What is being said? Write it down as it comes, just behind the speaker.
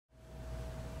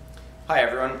Hi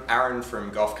everyone, Aaron from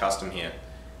Golf Custom here.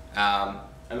 I'm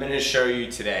going to show you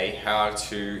today how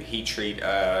to heat treat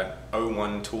a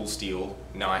 01 tool steel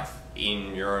knife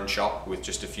in your own shop with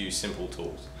just a few simple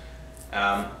tools.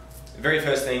 The very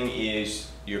first thing is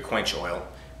your quench oil,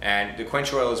 and the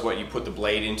quench oil is what you put the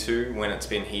blade into when it's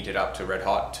been heated up to red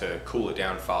hot to cool it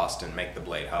down fast and make the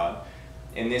blade hard.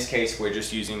 In this case we're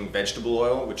just using vegetable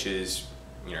oil, which is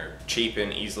cheap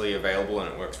and easily available,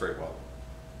 and it works very well.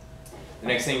 The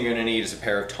next thing you're going to need is a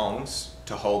pair of tongs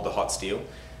to hold the hot steel.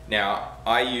 Now,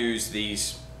 I use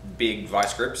these big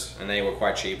vice grips and they were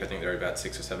quite cheap. I think they're about $6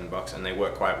 or $7 and they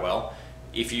work quite well.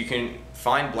 If you can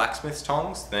find blacksmith's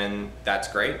tongs, then that's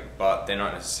great, but they're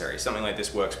not necessary. Something like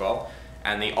this works well.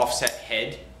 And the offset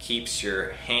head keeps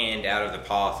your hand out of the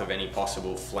path of any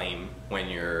possible flame when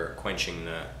you're quenching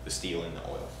the steel in the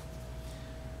oil.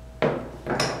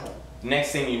 The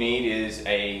next thing you need is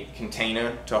a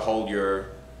container to hold your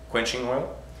quenching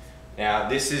oil. Now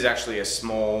this is actually a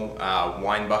small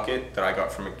wine bucket that I got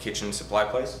from a kitchen supply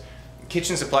place.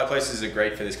 Kitchen supply places are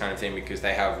great for this kind of thing because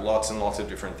they have lots and lots of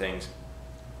different things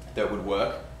that would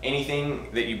work.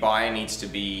 Anything that you buy needs to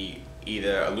be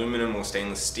either aluminum or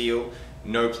stainless steel,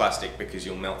 no plastic because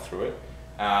you'll melt through it.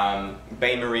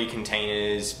 Bain-Marie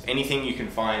containers, anything you can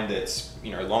find that's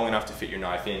long enough to fit your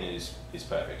knife in is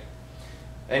perfect.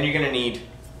 Then you're going to need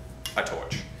a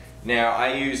torch. Now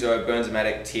I use a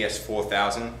Bernzomatic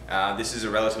TS4000. This is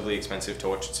a relatively expensive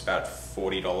torch, it's about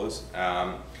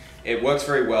 $40. It works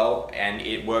very well and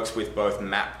it works with both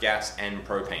MAP gas and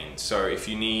propane. So if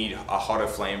you need a hotter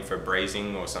flame for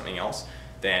brazing or something else,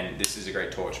 then this is a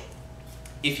great torch.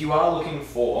 If you are looking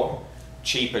for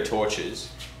cheaper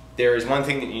torches, there is one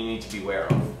thing that you need to be aware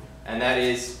of, and that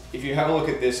is, if you have a look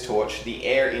at this torch, the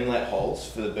air inlet holes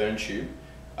for the burn tube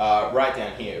right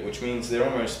down here, which means they're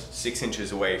almost 6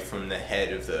 inches away from the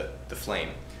head of the flame.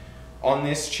 On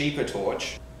this cheaper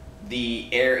torch, the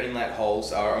air inlet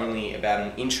holes are only about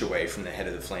 1 inch away from the head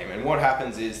of the flame, and what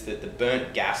happens is that the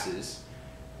burnt gases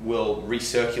will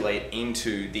recirculate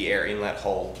into the air inlet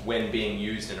hole when being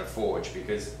used in a forge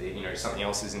because something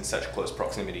else is in such close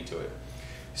proximity to it.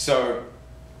 So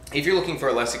if you're looking for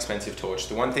a less expensive torch,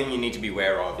 the one thing you need to be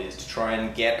aware of is to try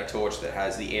and get a torch that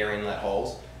has the air inlet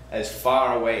holes as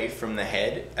far away from the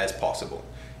head as possible.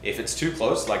 If it's too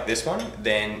close, like this one,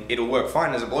 then it'll work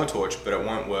fine as a blowtorch, but it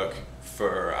won't work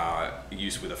for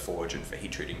use with a forge and for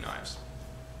heat treating knives.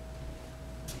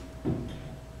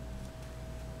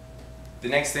 The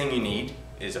next thing you need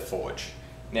is a forge.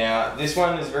 Now this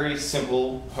one is a very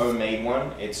simple homemade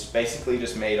one. It's basically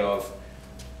just made of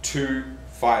 2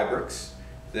 fire bricks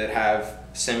that have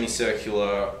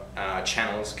semicircular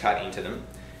channels cut into them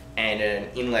and an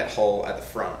inlet hole at the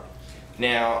front.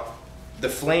 Now the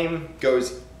flame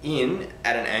goes in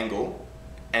at an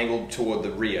angled toward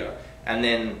the rear, and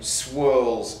then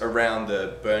swirls around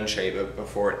the burn chamber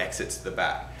before it exits the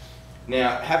back.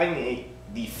 Now having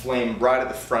the flame right at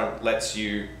the front lets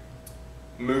you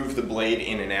move the blade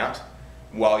in and out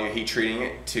while you're heat treating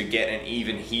it to get an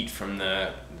even heat from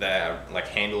the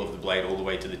handle of the blade all the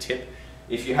way to the tip.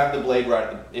 If you have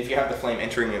the flame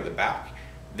entering at the back,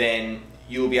 then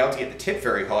you'll be able to get the tip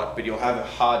very hot, but you'll have a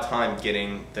hard time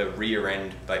getting the rear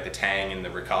end, like the tang and the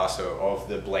ricasso of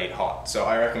the blade hot. So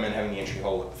I recommend having the entry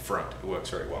hole at the front. It works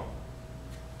very well.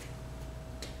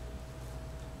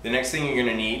 The next thing you're going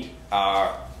to need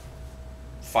are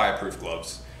fireproof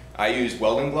gloves. I use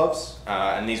welding gloves,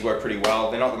 and these work pretty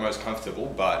well. They're not the most comfortable,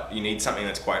 but you need something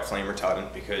that's quite flame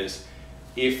retardant, because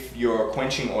if your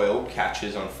quenching oil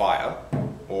catches on fire,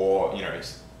 or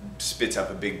spits up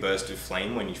a big burst of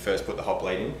flame when you first put the hot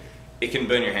blade in, it can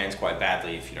burn your hands quite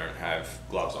badly if you don't have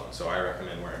gloves on. So I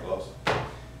recommend wearing gloves.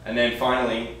 And then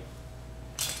finally,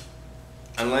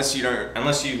 unless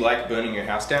you like burning your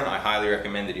house down, I highly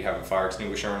recommend that you have a fire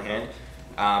extinguisher on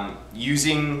hand.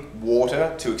 Using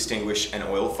water to extinguish an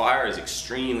oil fire is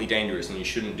extremely dangerous and you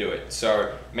shouldn't do it.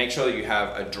 So make sure that you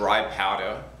have a dry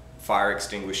powder fire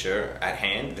extinguisher at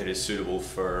hand that is suitable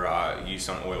for use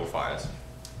on oil fires.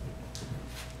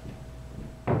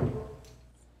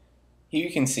 Here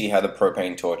you can see how the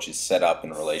propane torch is set up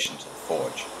in relation to the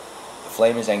forge. The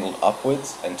flame is angled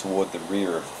upwards and toward the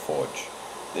rear of the forge.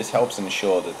 This helps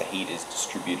ensure that the heat is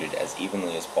distributed as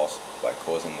evenly as possible by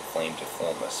causing the flame to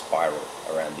form a spiral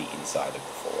around the inside of the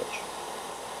forge.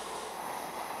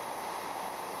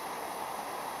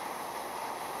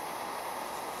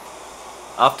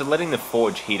 After letting the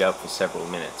forge heat up for several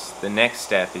minutes, the next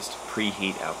step is to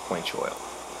preheat our quench oil.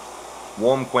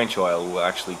 Warm quench oil will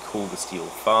actually cool the steel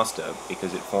faster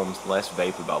because it forms less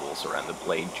vapor bubbles around the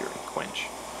blade during quench.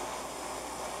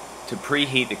 To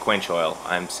preheat the quench oil,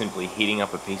 I am simply heating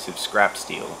up a piece of scrap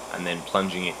steel and then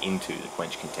plunging it into the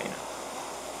quench container.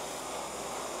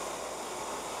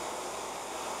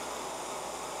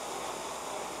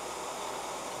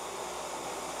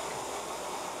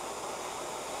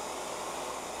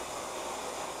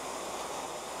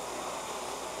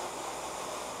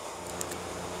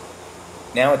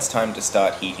 Now it's time to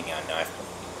start heating our knife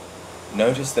blade.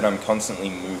 Notice that I'm constantly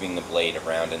moving the blade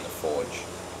around in the forge.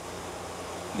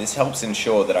 This helps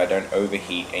ensure that I don't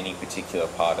overheat any particular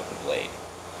part of the blade.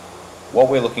 What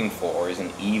we're looking for is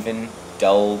an even,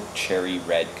 dull cherry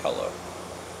red color.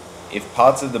 If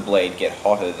parts of the blade get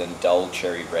hotter than dull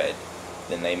cherry red,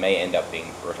 then they may end up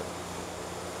being brittle.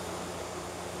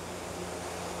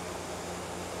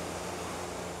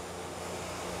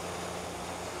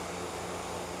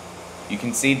 You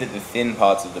can see that the thin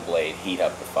parts of the blade heat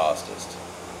up the fastest.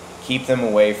 Keep them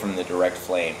away from the direct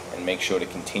flame and make sure to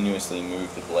continuously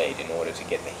move the blade in order to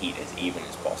get the heat as even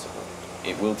as possible.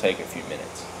 It will take a few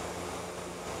minutes.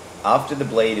 After the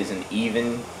blade is an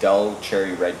even, dull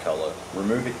cherry red color,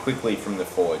 remove it quickly from the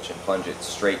forge and plunge it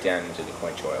straight down into the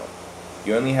quench oil.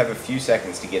 You only have a few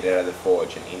seconds to get it out of the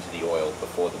forge and into the oil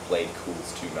before the blade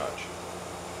cools too much.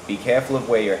 Be careful of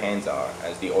where your hands are,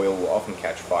 as the oil will often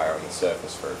catch fire on the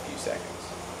surface for a few seconds.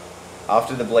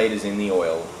 After the blade is in the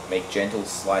oil, make gentle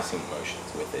slicing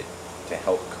motions with it to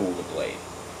help cool the blade.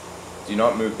 Do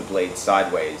not move the blade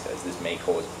sideways, as this may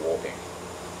cause warping.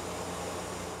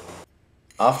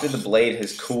 After the blade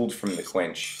has cooled from the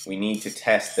quench, we need to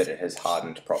test that it has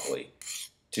hardened properly.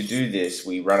 To do this,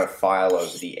 we run a file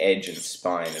over the edge and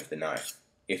spine of the knife.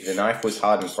 If the knife was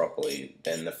hardened properly,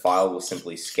 then the file will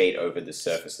simply skate over the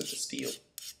surface of the steel.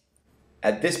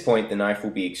 At this point, the knife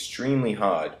will be extremely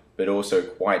hard, but also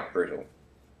quite brittle.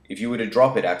 If you were to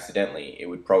drop it accidentally, it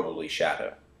would probably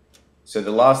shatter. So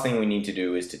the last thing we need to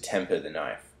do is to temper the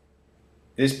knife.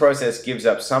 This process gives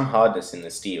up some hardness in the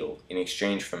steel in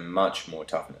exchange for much more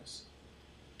toughness.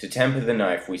 To temper the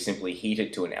knife, we simply heat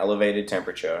it to an elevated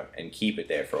temperature and keep it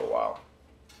there for a while.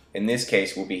 In this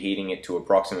case, we'll be heating it to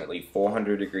approximately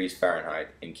 400 degrees Fahrenheit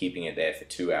and keeping it there for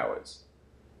 2 hours.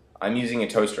 I'm using a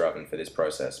toaster oven for this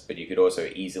process, but you could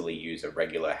also easily use a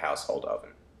regular household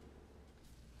oven.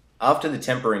 After the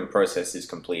tempering process is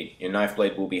complete, your knife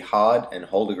blade will be hard and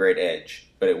hold a great edge,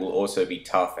 but it will also be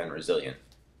tough and resilient.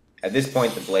 At this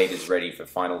point, the blade is ready for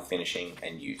final finishing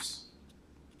and use.